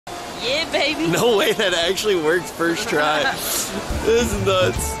Yeah, baby. No way that actually worked first try. This is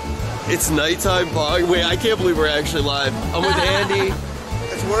nuts. It's nighttime pong. Wait, I can't believe we're actually live. I'm with Andy.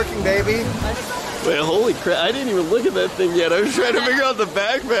 It's working, baby. Wait, holy crap. I didn't even look at that thing yet. I was trying to figure out the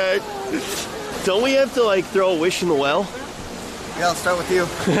backpack. Don't we have to, like, throw a wish in the well? Yeah, I'll start with you.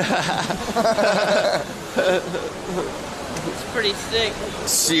 It's pretty sick.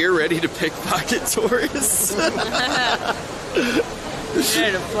 So you're ready to pickpocket tourists? Ready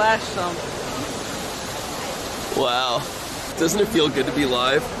to flash some. Wow. Doesn't it feel good to be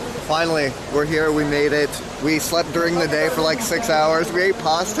live? Finally, we're here. We made it. We slept during the day for like 6 hours. We ate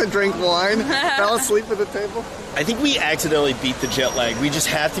pasta, drank wine, fell asleep at the table. I think we accidentally beat the jet lag. We just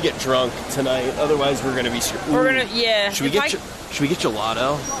have to get drunk tonight. Otherwise, we're going to be screwed. We're going to, yeah. Should we get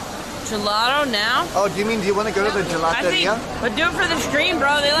gelato? Gelato now? Oh, do you want to go to the gelateria? But do it for the stream,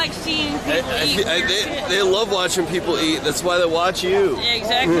 bro. They like seeing people eat. They love watching people eat. That's why they watch you. Yeah,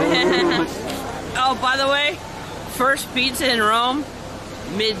 exactly. Oh, by the way, first pizza in Rome.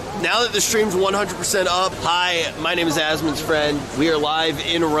 Now that the stream's 100% up, hi, my name is Asmon's friend. We are live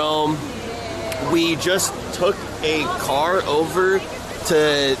in Rome. We just took a car over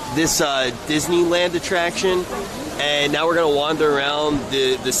to this Disneyland attraction, and now we're gonna wander around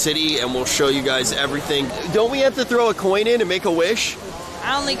the city, and we'll show you guys everything. Don't we have to throw a coin in and make a wish?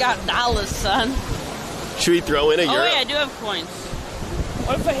 I only got dollars, son. Should we throw in a euro? Oh yeah, I do have coins.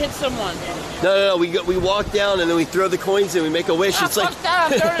 What if I hit someone? No. We walk down and then we throw the coins and we make a wish. Oh, it's fuck like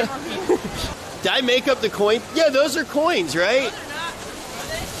that, I'm throwing it from here. Did I make up the coin? Yeah, those are coins, right? No, they're not. Are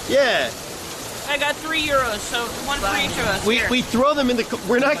they? Yeah. I got €3, so one for each of us. We throw them in the.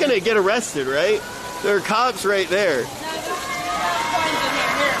 We're not gonna get arrested, right? There are cops right there.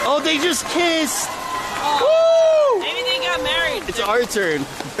 Oh, they just kissed. Oh, woo! maybe they got married. It's our turn.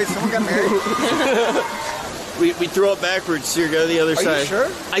 Wait, someone got married? We throw it backwards so you go to the other side. Are you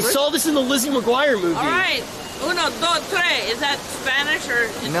sure? I saw this in the Lizzie McGuire movie. All right. Uno, dos, tres. Is that Spanish or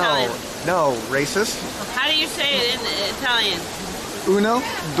Italian? No, racist. How do you say it in Italian? Uno,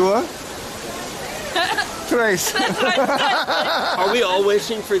 due, tres. Are we all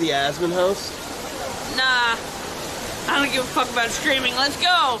wishing for the Asmon house? Nah. I don't give a fuck about streaming. Let's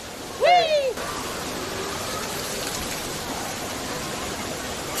go. Whee!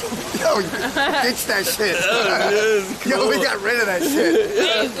 Yo, ditch that shit. Cool. Yo, we got rid of that shit.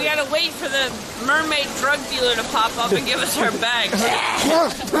 Hey, we gotta wait for the mermaid drug dealer to pop up and give us our bags.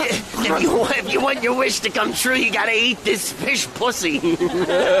 If you want your wish to come true, you gotta eat this fish pussy.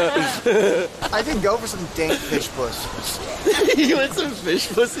 I could go for some dank fish puss. You want some fish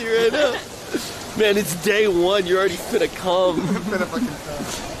pussy right now? Man, it's day one. You're already finna come. Been a fucking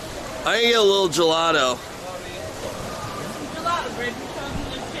I can get a little gelato. Gelato, baby.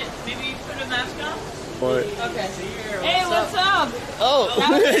 Maybe you put a mask on? What? Okay. Hey, what's up? Oh.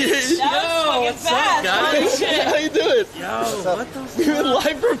 What's up, guys? How you doing? Yo, what the fuck? You've been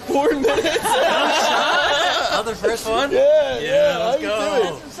live for 4 minutes. Oh, the first one? Yeah, let's how go. you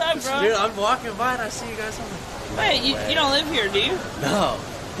doing? What's up, bro? Dude, I'm walking by and I see you guys on the... Wait, you don't live here, do you? No.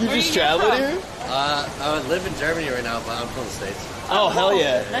 You Where just you traveled from? here? I live in Germany right now, but I'm from the States. Oh, hell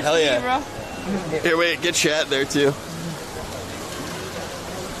yeah. Nice Hell to yeah. meet you, bro. Here, wait, get chat there too.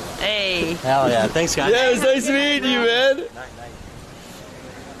 Hey. Hell yeah. Thanks, guys. Yeah, it was nice meeting you, man. Night.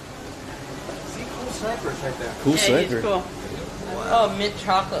 See cool snipers right there. Cool Yeah, he's sniper. cool. Oh, mint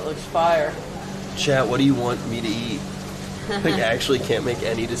chocolate looks fire. Chat, what do you want me to eat? I actually can't make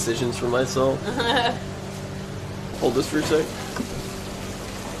any decisions for myself. Hold this for a sec.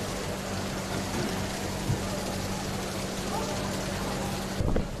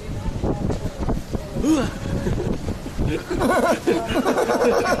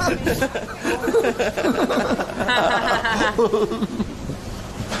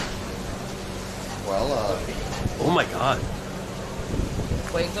 Well, Oh my god.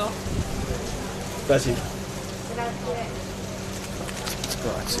 Fuego. Gracias.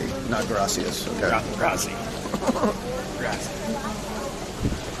 grazie. Not gracias. Okay. Gracias.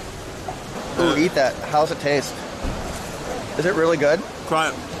 Ooh, eat that. How's it taste? Is it really good? Try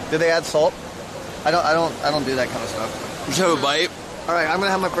it. Do they add salt? I don't do that kind of stuff. Just have a bite. All right, I'm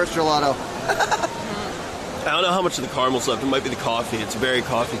gonna have my first gelato. I don't know how much of the caramel's left. It might be the coffee. It's very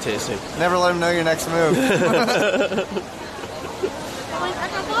coffee tasting. Never let them know your next move.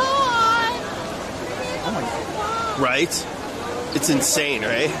 Right? It's insane,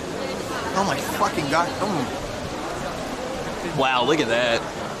 right? Oh my fucking god. Wow, look at that.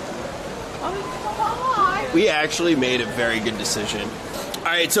 We actually made a very good decision.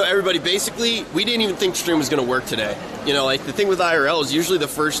 Alright, so everybody, basically, we didn't even think stream was going to work today. You know, like, the thing with IRL is usually the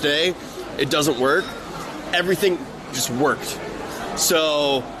first day, it doesn't work. Everything just worked.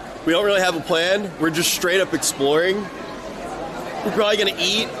 So, We don't really have a plan. We're just straight up exploring. We're probably gonna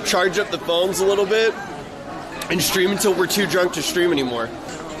eat, charge up the phones a little bit, and stream until we're too drunk to stream anymore.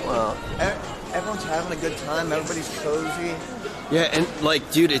 Wow. Everyone's having a good time. Everybody's cozy. Yeah, and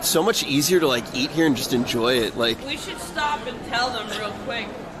like, dude, it's so much easier to like eat here and just enjoy it. Like, We should stop and tell them real quick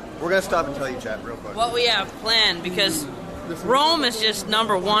We're gonna stop and tell you, chat, real quick. what we have planned, because Rome is just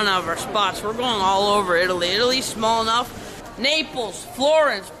number one of our spots. We're going all over Italy. Italy's small enough. Naples,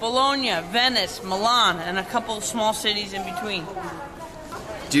 Florence, Bologna, Venice, Milan, and a couple of small cities in between.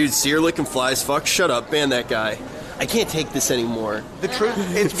 dude, sear licking flies. Fuck, shut up, ban that guy. I can't take this anymore. The truth,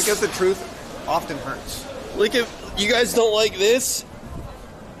 it's because the truth often hurts. Like, if you guys don't like this,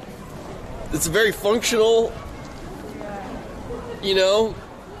 it's very functional. You know,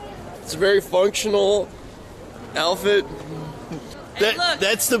 it's a very functional outfit. Hey, look.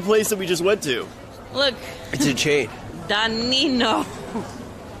 That's the place that we just went to. Look, It's a chain. Danilo,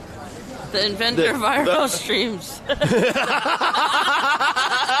 the inventor of viral streams.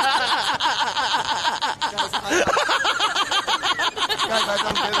 Guys,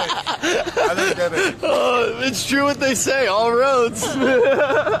 I don't get it. Oh, it's true what they say. All roads.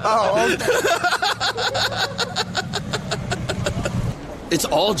 Oh, It's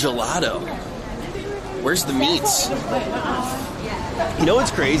all gelato. Where's the meats? You know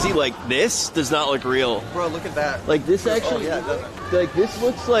what's crazy? Like, this does not look real. bro, look at that. Like, this actually, yeah, it doesn't. like, this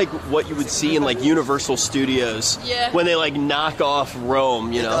looks like what you would see in, like, Universal Studios. Yeah. When they, like, knock off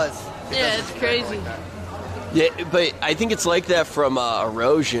Rome, you It know? does. Yeah, it's crazy. Yeah, but I think it's like that from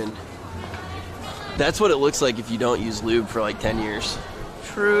erosion. That's what it looks like if you don't use lube for, like, 10 years.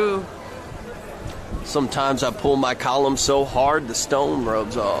 True. Sometimes I pull my column so hard the stone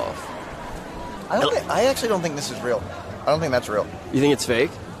rubs off. I actually don't think this is real. I don't think that's real. You think it's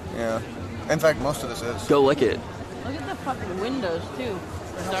fake? Yeah. In fact, most of this is. Go lick it. Look at the fucking windows too.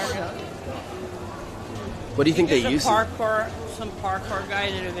 They're dark. What do you think they There's use? some parkour guy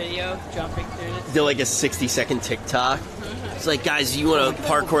did a video jumping through this. Did like a 60-second TikTok. It's like, guys, you want to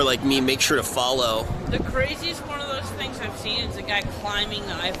parkour like me, make sure to follow. The craziest one of those things I've seen is a guy climbing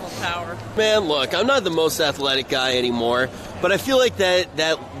the Eiffel Tower. Man, look, I'm not the most athletic guy anymore, but I feel like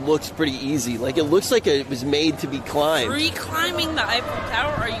that looks pretty easy. Like, it looks like it was made to be climbed. Free climbing the Eiffel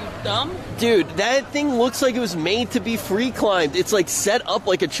Tower? Are you dumb? Dude, that thing looks like it was made to be free climbed. It's like set up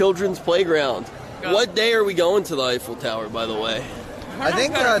like a children's playground. God. What day are we going to the Eiffel Tower, by the way? I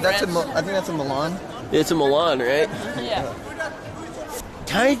think that's in Milan. It's in Milan, right? Yeah.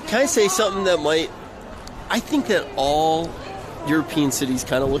 Can I say something that might... I think that all European cities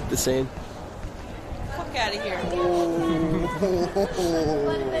kind of look the same. Fuck out of here.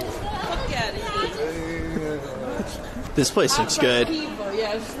 Fuck out of here. This place looks good. Yeah,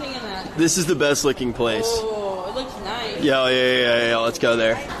 I was just thinking that. This is the best looking place. Oh, it looks nice. Yeah, let's go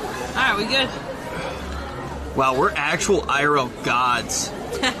there. Alright, we good? Wow, we're actual IRL gods.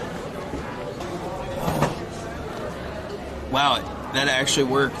 Wow, that actually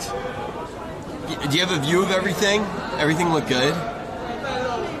worked. Do you have a view of everything? Everything looked good?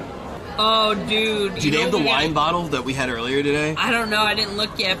 Oh, dude. Do they have the wine bottle that we had earlier today? I don't know. I didn't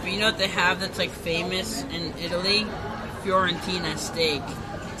look yet, but you know what they have that's like famous in Italy? Fiorentina steak.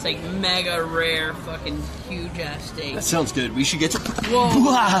 It's like mega rare, fucking huge ass steak. That sounds good. We should get to...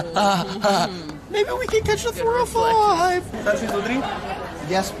 Whoa. Maybe we can catch the 405. That's what drink?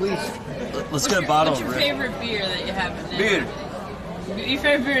 Yes, please. Let's get a bottle What's of your it. favorite beer that you have in there? Beer. Your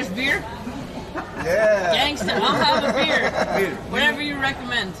favorite beer is beer? Yeah. Gangsta, I'll have a beer. Beer. Whatever you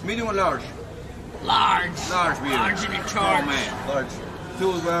recommend. Medium or large? Large. Large beer. Large in your charge. Oh, man. Large.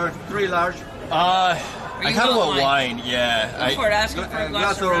 2 large, 3 large. I you kind of want want wine, yeah. Go for it, ask him for a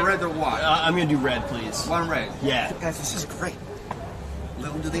glass Glass of or red. red or white? I'm going to do red, please. 1 red. Yeah. Guys, this is great.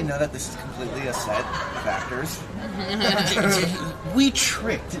 Little do they know that this is completely a set of actors. We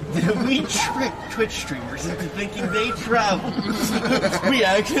tricked Twitch streamers into thinking they traveled. We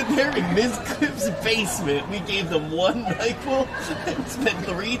actually, they're in Ms. Clip's basement. We gave them one NyQuil and spent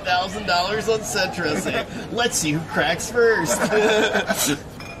 $3,000 on Centra saying, let's see who cracks first.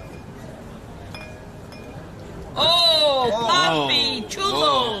 Oh, Papi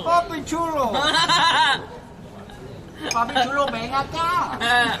Chulo. Papi chulo. Papi chulo, ven acá.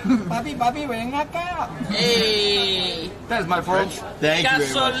 Papi, ven acá. Hey, That's my folks. Thank you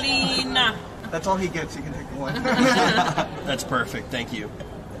very much. gasolina. That's all he gets. You can take one. That's perfect. Thank you.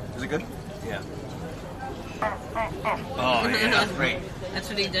 Is it good? Yeah. Oh, yeah. Great. That's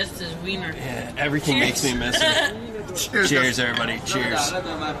what he does to his wiener. Yeah, everything makes me miss it. Cheers, everybody. Cheers.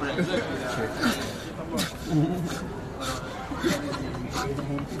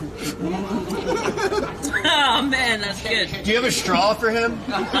 Oh man, that's good. Do you have a straw for him?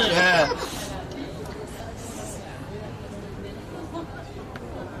 Yeah.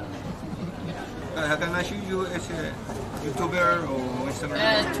 How can I see you as a YouTuber or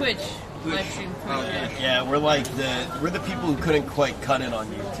Instagram? Twitch. Live stream. Yeah, we're the people who couldn't quite cut it on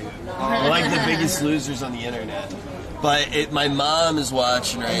YouTube. We're like the biggest losers on the internet. But my mom is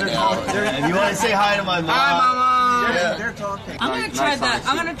watching right now. If you want to say hi to my mom. Hi, Mama. Yeah. They're talking. I'm gonna try that.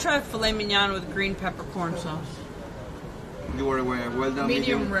 I'm gonna try filet mignon with green peppercorn sauce. You are well done.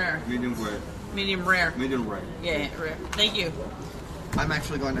 Medium rare. Medium rare. Medium rare. Medium rare. Yeah, rare. Thank you. I'm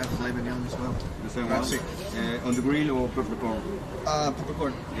actually going to have filet mignon as well. The same one. On the grill or peppercorn?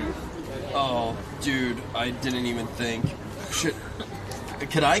 Peppercorn. Oh, dude, I didn't even think. Shit.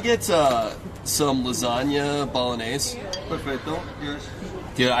 Could I get some lasagna bolognese? Perfecto. Yes.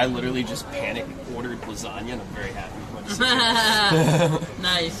 Dude, I literally just panic ordered lasagna and I'm very happy with my decision.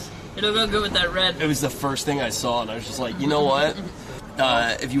 Nice. It'll go good with that red. It was the first thing I saw and I was just like, you know what?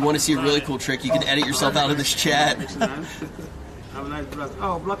 If you want to see a really cool trick, you can edit yourself out of this chat. Have a nice black.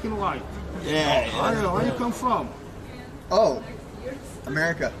 Oh, black and white. Yeah. Where you come from? Oh,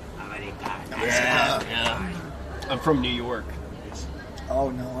 America. Yeah. I'm from New York. Oh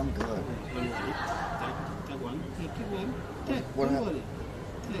no, I'm good. What happened?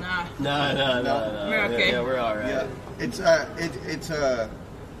 Nah. No. We're okay. Yeah, we're all right. Yeah, it's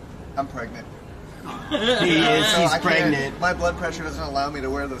I'm pregnant. He is. So He's I can't- pregnant. My blood pressure doesn't allow me to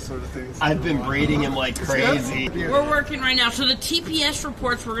wear those sort of things. I've been breeding him like crazy. We're working right now. So the TPS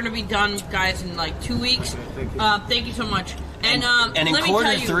reports we're going to be done, guys, in like 2 weeks. Thank you so much. And And in let me quarter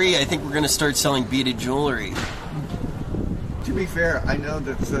tell you, 3, I think we're going to start selling beaded jewelry. To be fair, I know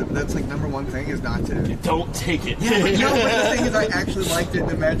that's like number one thing is not to. Don't take it. No, but the thing is, I actually liked it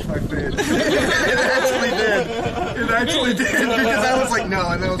to match my fit. It actually did because I was like, no,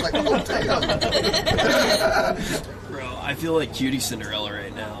 and I was like, oh damn. Bro, I feel like cutie Cinderella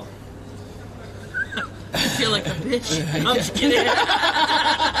right now. I feel like a bitch. I'm just kidding.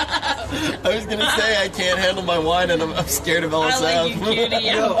 I was going to say I can't handle my wine and I'm scared of LSF. I like you, cutie.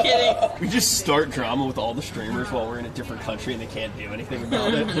 I'm kidding. We just start drama with all the streamers while we're in a different country and they can't do anything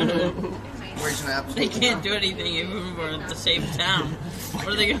about it. Where's an apple? They can't do anything even we're in the same town. What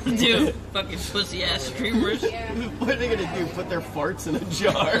are they going to do? Fucking pussy ass streamers. What are they going to do? Put their farts in a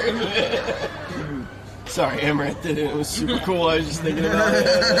jar? Sorry, Amaranth did it. It was super cool. I was just thinking about it.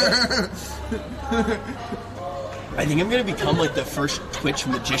 I think I'm going to become like the first Twitch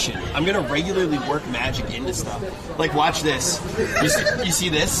magician. I'm going to regularly work magic into stuff. Like, watch this. You see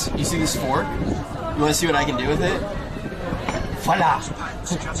this? You see this fork? You want to see what I can do with it? Voila!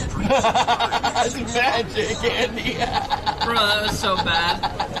 It's magic, Andy. Bro, that was so bad.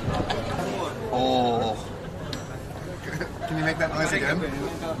 Oh, Can you make that noise again?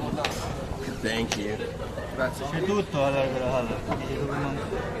 thank you. Is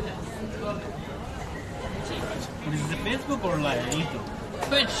it Facebook or like YouTube?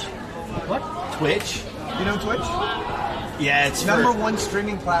 Twitch. Twitch? You know Twitch? Yeah, it's Number one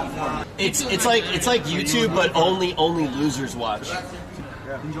streaming platform. It's like YouTube, but only losers watch.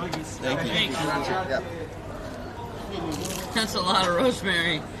 Enjoy this. Thank you. Yeah. That's a lot of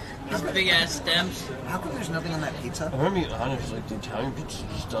rosemary. These big ass stems. How come there's nothing on that pizza? I'm gonna be honest, like the Italian pizza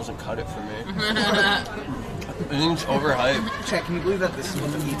just doesn't cut it for me. I think it's overhyped. Check, can you believe that this is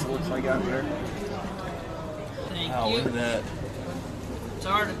what the pizza looks like out here? Thank Wow, look you. at that. It's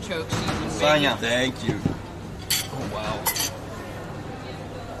artichoke season. Lasagna. Thank you. Oh wow.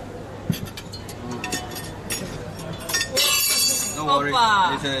 Don't worry.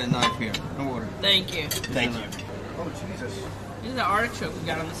 Opa. There's a knife here. Don't worry. Thank you. Thank you. Oh Jesus! This is the artichoke we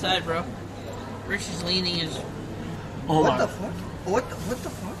got on the side, bro. Rich is leaning his... Oh What my. the fuck? What the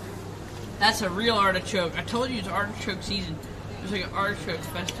fuck? That's a real artichoke. I told you it's artichoke season. It's like an artichoke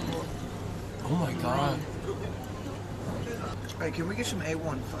festival. Oh my god. Hey, can we get some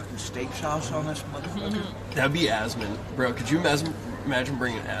A1 fucking steak sauce on this motherfucker? That'd be Asmon. Bro, could you imagine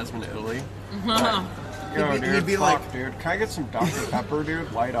bringing Asmon to Italy? Yo, he'd be like, Dude, can I get some Dr. Pepper,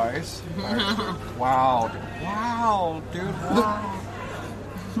 dude? Light ice? Wow, dude. Wow, dude. Wow.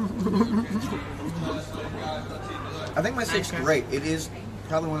 I think my steak's great. It is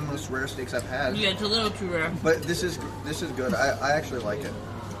probably one of the most rare steaks I've had. Yeah, it's a little too rare. But this is good. I actually like it.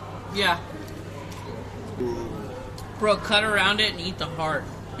 Yeah. Bro, cut around it and eat the heart.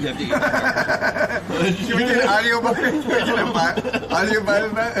 You have to get Can we get audio bite? Can we get a audio bite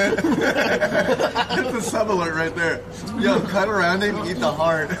of that? That's a sub alert right there. Yo, cut around it and eat the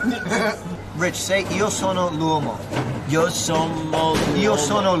heart. Rich, say io sono l'uomo. Io sono l'uomo. Io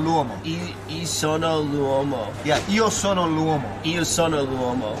sono l'uomo. Yeah, io sono l'uomo. Io sono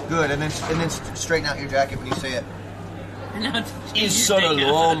l'uomo. Good, and then straighten out your jacket when you say it. Io sono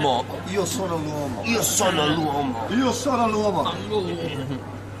l'uomo. Io sono l'uomo. Io sono l'uomo. Io sono l'uomo.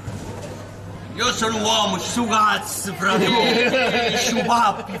 Io sono l'uomo, sugazz, fratemo.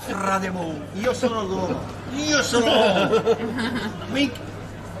 Sciubappi, fratemo. Io sono l'uomo. Io sono l'uomo. Mink.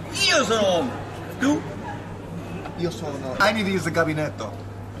 Io sono l'uomo. Tu? Io sono l'uomo. I need to use the gabinetto.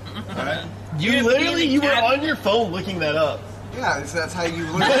 Alright. You were on your phone looking that up. Yeah, that's how you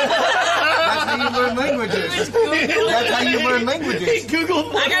learn. That's how you learn languages. That's how you learn languages.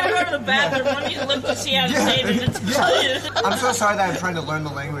 Google. I gotta go to the bathroom. Let me look to see how to say it. I'm so sorry that I'm trying to learn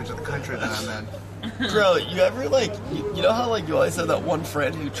the language of the country that I'm in. Bro, you ever you know how you always have that one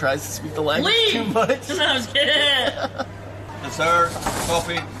friend who tries to speak the language too much? No, I was kidding. Yes, sir.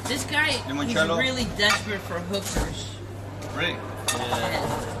 Coffee. This guy, he's Limoncello? really desperate for hookers. Really?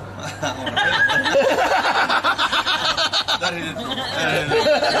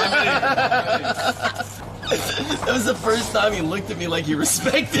 That was the first time he looked at me like he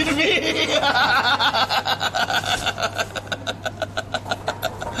respected me.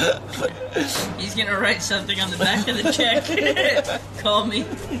 He's gonna write something on the back of the check. Call me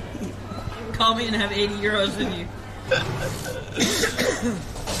and have 80 euros with you.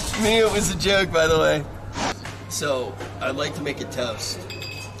 Me, it was a joke, by the way. So, I'd like to make a toast.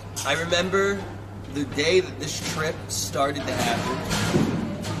 I remember the day that this trip started to happen.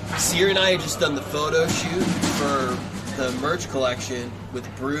 Seer and I had just done the photo shoot for the merch collection with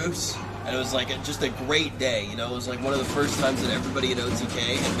Bruce, and it was just a great day. You know, it was like one of the first times that everybody at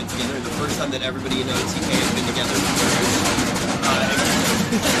OTK had been together, the first time that everybody in OTK had been together with Bruce.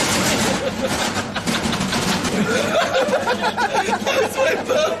 That's my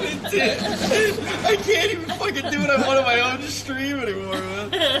moment, dude. I can't even fucking do what I want on my own stream anymore,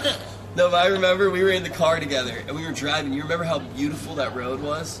 man. No, but I remember we were in the car together, and we were driving. You remember how beautiful that road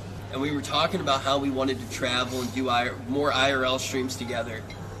was? And we were talking about how we wanted to travel and do more IRL streams together.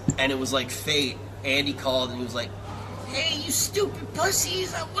 And it was like fate. Andy called, and he was like, "Hey, you stupid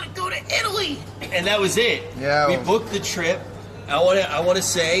pussies, I want to go to Italy." And that was it. Yeah. We booked the trip. I want to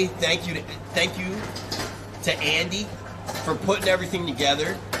say thank you to Andy for putting everything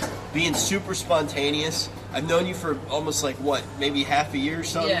together, being super spontaneous. I've known you for almost maybe half a year or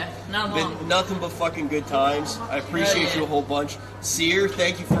something. Yeah, not long. Been nothing but fucking good times. I appreciate you a whole bunch. Seer,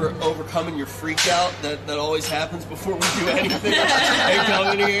 thank you for overcoming your freak out that always happens before we do anything. And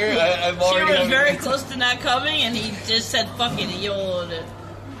coming here, I've already... Seer was very close to not coming, and he just said, fuck it, you'll...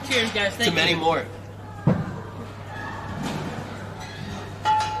 Cheers, guys, thank you. To many more.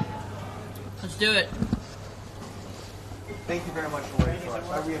 Let's do it. Thank you very much for waiting for us.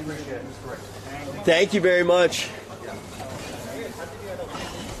 I really appreciate it. It's great. Thank you very much.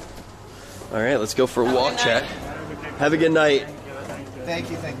 All right, let's go for a walk, chat. Have a good night. Thank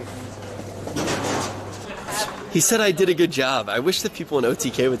you. He said I did a good job. I wish that people in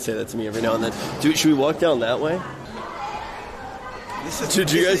OTK would say that to me every now and then. Should we walk down that way? Is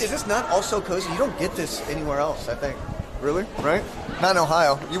this not also cozy? You don't get this anywhere else, I think. Really? Right? Not in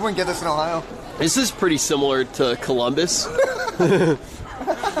Ohio. You wouldn't get this in Ohio. This is pretty similar to Columbus.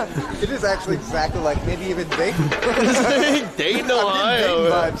 It is actually exactly like maybe even Dayton. Dayton, Ohio.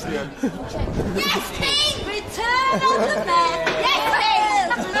 Dayton vibes here. Yes, King! Return of the Mac!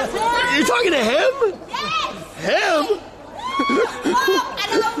 Yes, King! You're talking to him? Yes! Him?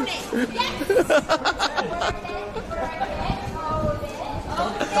 And own it!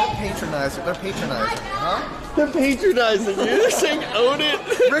 Don't patronize it. They're patronizing. Huh? They're patronizing you. They're saying own it.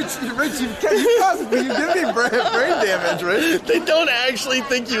 Rich, you give me brain damage, Rich. They don't actually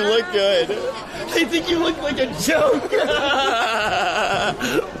think you look good. They think you look like a joke.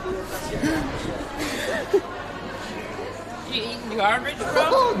 You eating garbage, bro?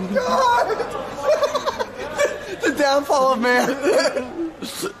 Oh, God! The downfall of man.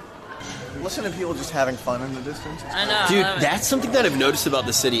 Listen to people just having fun in the distance. I know. Dude, I love it. that's something that I've noticed about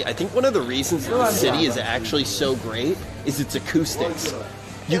the city. I think one of the reasons that the city is actually so great is its acoustics.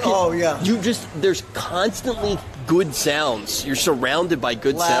 There's constantly good sounds. You're surrounded by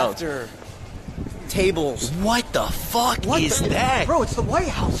good Laughter. sounds. Tables. What the fuck is that? Bro, it's the White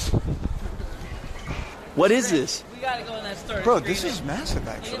House. What is this? We gotta go in that store. Bro, this is massive,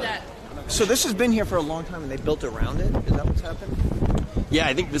 actually. Look at that. So this has been here for a long time, and they built around it? Is that what's happened? Yeah,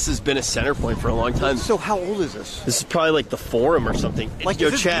 I think this has been a center point for a long time. So how old is this? This is probably like the Forum or something. Like, yo,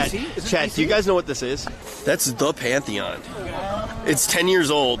 is this chat, BC? Is this chat. BC? Do you guys know what this is? That's the Pantheon. It's 10 years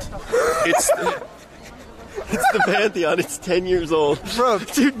old. It's the Pantheon. It's 10 years old. Bro,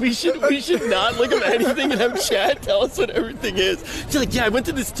 dude, we should not look up anything and have chat tell us what everything is. She's like, yeah, I went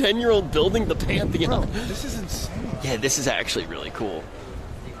to this 10-year-old building, the Pantheon. Bro, this is insane. Yeah, this is actually really cool.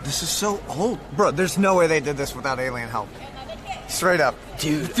 This is so old. Bro, there's no way they did this without alien help. Straight up.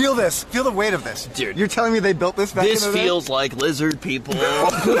 Dude. Feel this. Feel the weight of this. Dude. You're telling me they built this back This in the day? feels like lizard people. No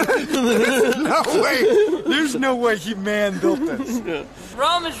way. There's no way man built this.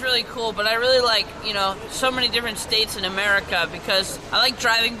 Rome is really cool, but I really like, so many different states in America because I like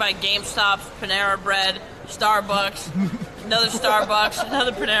driving by GameStops, Panera Bread, Starbucks, another Starbucks,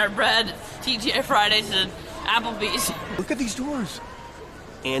 another Panera Bread, TGI Fridays, and Applebee's. Look at these doors.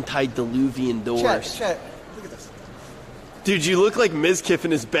 Antediluvian doors. Chet, look at this. Dude, you look like Mizkif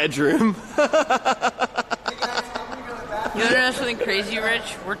in his bedroom. You want to know something crazy,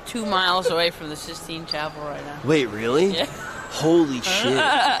 Rich? We're 2 miles away from the Sistine Chapel right now. Wait, really? Yeah. Holy shit.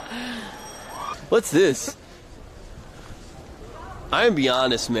 What's this? I'm gonna be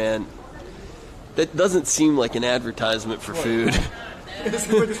honest, man. That doesn't seem like an advertisement for food. Is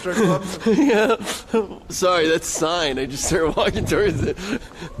it like a strip club? Yeah. Sorry, that's a sign. I just started walking towards it.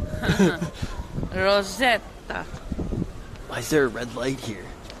 Rosetta. Why is there a red light here?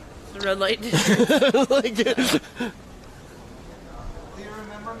 The red light district. Like, Do you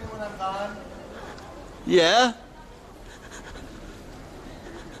remember me when I'm gone? yeah?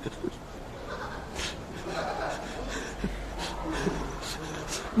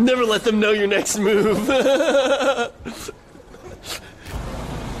 Never let them know your next move.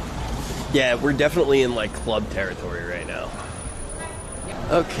 Yeah, we're definitely in like club territory right now.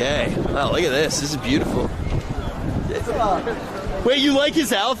 Okay. Wow, look at this. This is beautiful. Wait, you like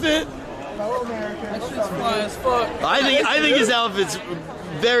his outfit? I think his outfit's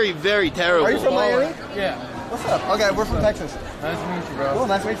very, very terrible. Are you from Miami? Yeah. What's up? Okay, we're from Texas. Nice to meet you, bro. Cool,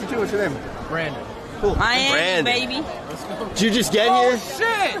 nice to meet you too. What's your name? Brandon. Cool. Miami, Brandon. baby. Did you just get here?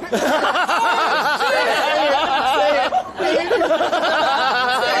 Shit!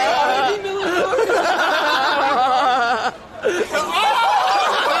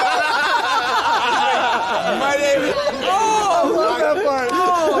 My name is... Oh, I love that part.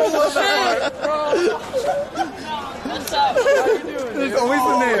 What's up? There's always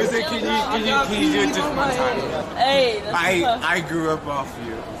the name. Can you do it just one time? Hey, that's what's up. I grew up off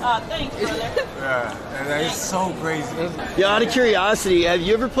you. Thanks, brother. Yeah, and that is so crazy. Yeah, out of curiosity, have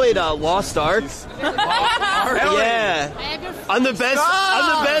you ever played Lost Ark? Yeah. I'm the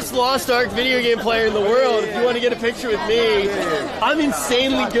best Lost Ark video game player in the world. If you want to get a picture with me, I'm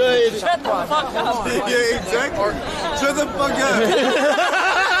insanely good. Shut the fuck up. Yeah, exactly. Shut the fuck up.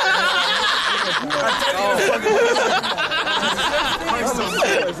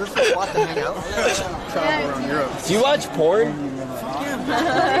 Is this the spot to hang out? Do you watch porn? Do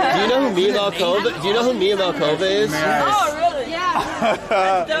you know who Mia Malkova? Do you know who Mia Malkova is? Oh, really? Yeah.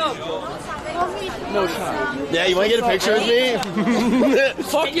 That's dope. No shot. Yeah, you want to get a picture with me?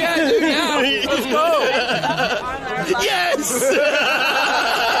 Fuck yeah, dude, yeah. Let's go. Yes!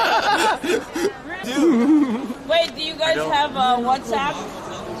 Wait, do you guys have WhatsApp?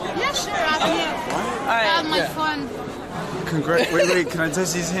 Yeah, sure. I have my phone. Wait, can I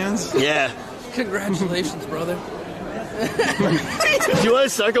touch these hands? Yeah. Congratulations, brother. Do you want to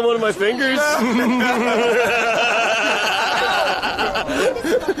suck on one of my fingers?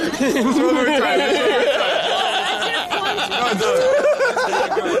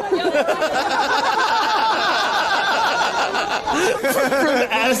 From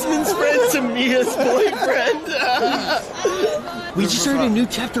Asmon's friend to Mia's boyfriend. We just started a new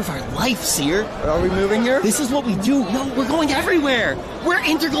chapter of our life, Seer. Are we moving here? This is what we do. No, we're going everywhere. We're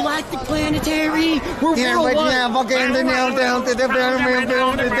intergalactic planetary. We're worldwide.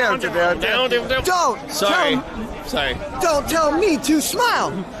 Don't! Sorry. Don't tell me to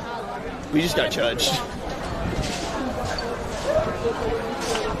smile! We just got judged.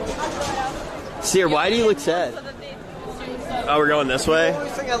 Seer, why do you look sad? Oh, we're going this way? I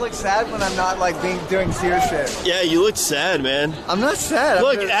always think I look sad when I'm not like doing serious shit. Yeah, you look sad, man. I'm not sad.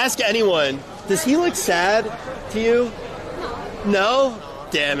 Look, ask anyone. Does he look sad to you? No?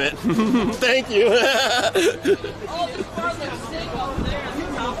 Damn it. Thank you. Oh, the car looks sick over there in the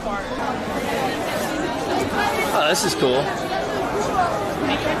top part. Oh, this is cool.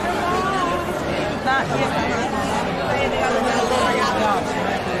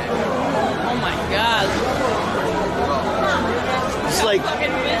 Oh my god. It's like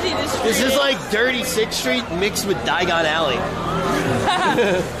Fucking busy this this This is like Dirty 6th Street mixed with Diagon Alley.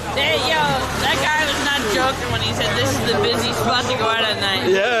 Hey, yo, that guy was not joking when he said this is the busy spot to go out at night.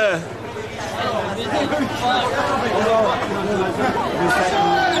 Yeah.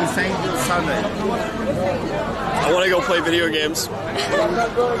 Sunday. I want to go play video games.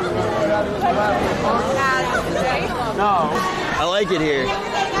 I like it here.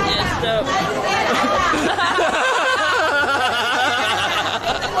 Yeah, it's dope.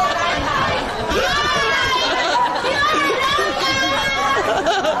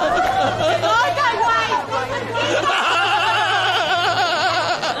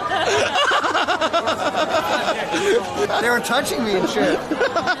 They were touching me and shit.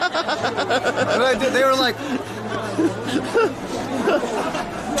 They were like...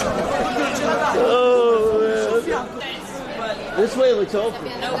 Oh, man. This way looks open.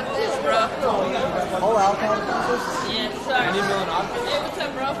 No, bro. All alcohol. Yeah, sorry. Hey, what's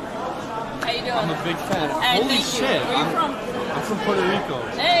up, bro? How you doing? I'm a big fan. Hey, Holy thank shit! you. Where you from? I'm from Puerto Rico.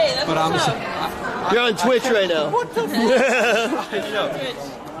 Hey, that's But what's up. You're on Twitch right now. Twitch.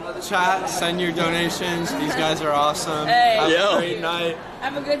 Chat, send your donations. These guys are awesome. Hey. Have Yo. a great night.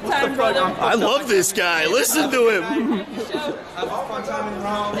 Have a good time, brother. I love this guy. Listen to him. Have a fun time in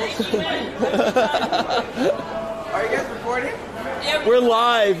Rome. Are you guys recording? Yeah, We're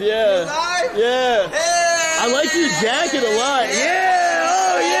live, yeah. Live? Yeah. Hey! I like your jacket a lot. Yeah.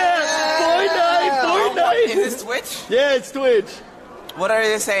 Oh, yeah. Fortnite. Is this Twitch? Yeah, it's Twitch. What are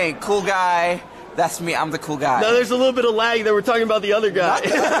they saying? Cool guy. That's me. I'm the cool guy. No, there's a little bit of lag that we're talking about the other guy.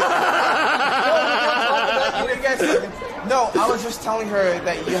 No, I was just telling her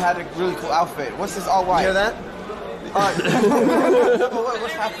that you had a really cool outfit. What's this all white? You hear that?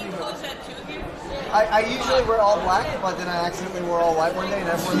 What's happening here? I usually wear all black, but then I accidentally wore all white one day, and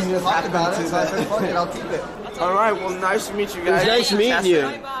everyone just talked about it, so I said, fuck it, I'll keep it. All right. Well, nice to meet you guys. It's nice meeting you.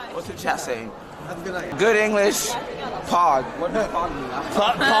 What's the chat saying? Have a good night. Good English. Pog. What does pog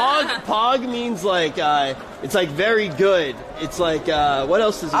mean? Pog means like, it's like very good. It's like, what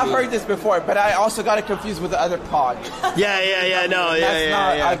else does it I've mean? heard this before, but I also got it confused with the other pog. Yeah, no,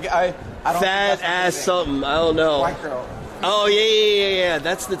 yeah. I don't Fat think that's ass what something, I don't know. White girl. Oh, yeah.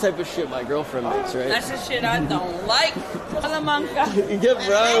 That's the type of shit my girlfriend makes, right? that's the shit I don't like. Salamanca. You get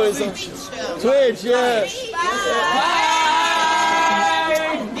bro, it's on Twitch, yeah.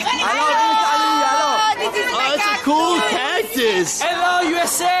 Oh, it's a cool cactus. Hello,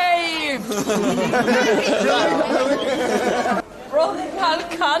 USA! Bro, they got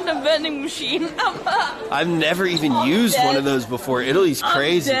a condom vending machine. I've never even used one of those before. Italy's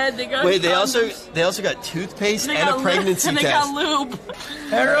crazy. dead. They got Wait, condoms. they also got toothpaste They and got a pregnancy and they test. got lube.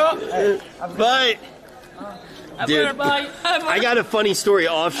 But dude, I I got a funny story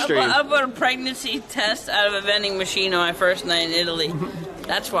off stream. I bought a pregnancy test out of a vending machine on my first night in Italy.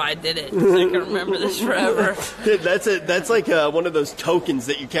 That's why I did it. 'Cause I can remember this forever. Dude, that's like one of those tokens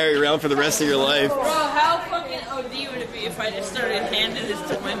that you carry around for the rest of your life. Bro, how fucking OD would it be if I just started handing this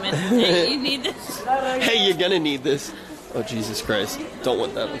to women? Hey, you need this? Hey, you're gonna need this. Oh, Jesus Christ. Don't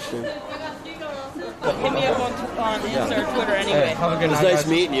want that on stream. Hit me up on Insta or Twitter anyway. Have a good It was night. nice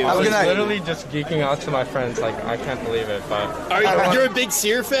meeting you. I was good night. literally just geeking out to my friends. Like, I can't believe it, but You're a big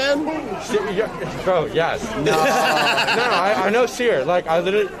Sear fan? bro, yes. No, I know Sear. Like, I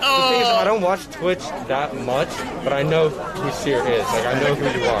literally. The thing is, I don't watch Twitch that much, but I know who Sear is. Like, I know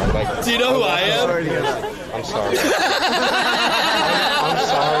who you are. Like, Do you know who I am? I'm sorry. I'm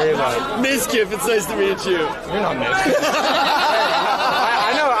sorry. Like, Ms. Kip, it's nice to meet you. you're not missing.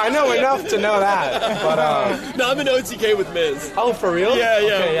 I know enough to know that, but No, I'm in OTK with Miz. oh, for real? Yeah.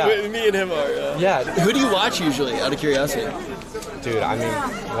 Okay, yeah. Me and him are. Yeah, Who do you watch usually, out of curiosity? dude. I mean,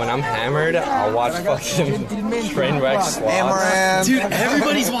 when I'm hammered, I'll watch fucking Trainwreck slots. Amaranth. Dude,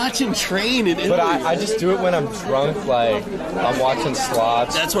 everybody's watching Train in Italy. But I just do it when I'm drunk. Like, I'm watching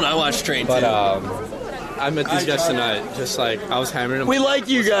slots. That's when I watch Train But too. I met these guys tonight. Just like I was hammering them. We like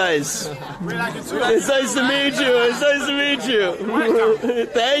you guys. It's nice to meet you. It's nice to meet you.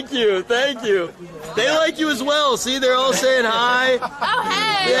 Thank you. They like you as well. See, they're all saying hi. Oh,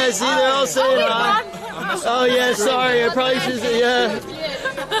 hey. Yeah, see, they're all saying hi. Oh, yeah, sorry. I probably should say, yeah.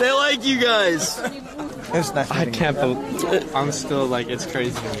 They like you guys. It's nice I can't believe. I'm still like, it's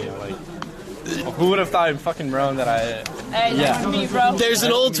crazy to me. Like, who would have thought in fucking Rome that I? Hey, nice to meet you, bro. There's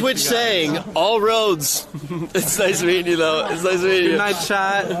an old Twitch saying, all roads. It's nice meeting you, though. It's nice meeting Good you. night,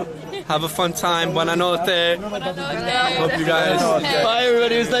 chat. Have a fun time. Buona notte. Hope you guys. Bye,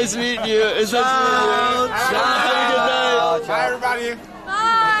 everybody. It was nice meeting you. It's nice meeting you. Have a good night. Bye, everybody.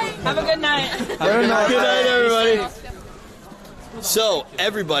 Bye. Have a good night. Good night, everybody. So,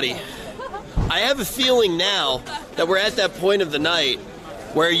 everybody, I have a feeling now that we're at that point of the night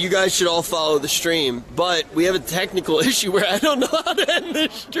where you guys should all follow the stream, but we have a technical issue where I don't know how to end the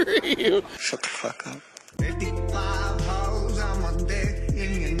stream. Shut the fuck up.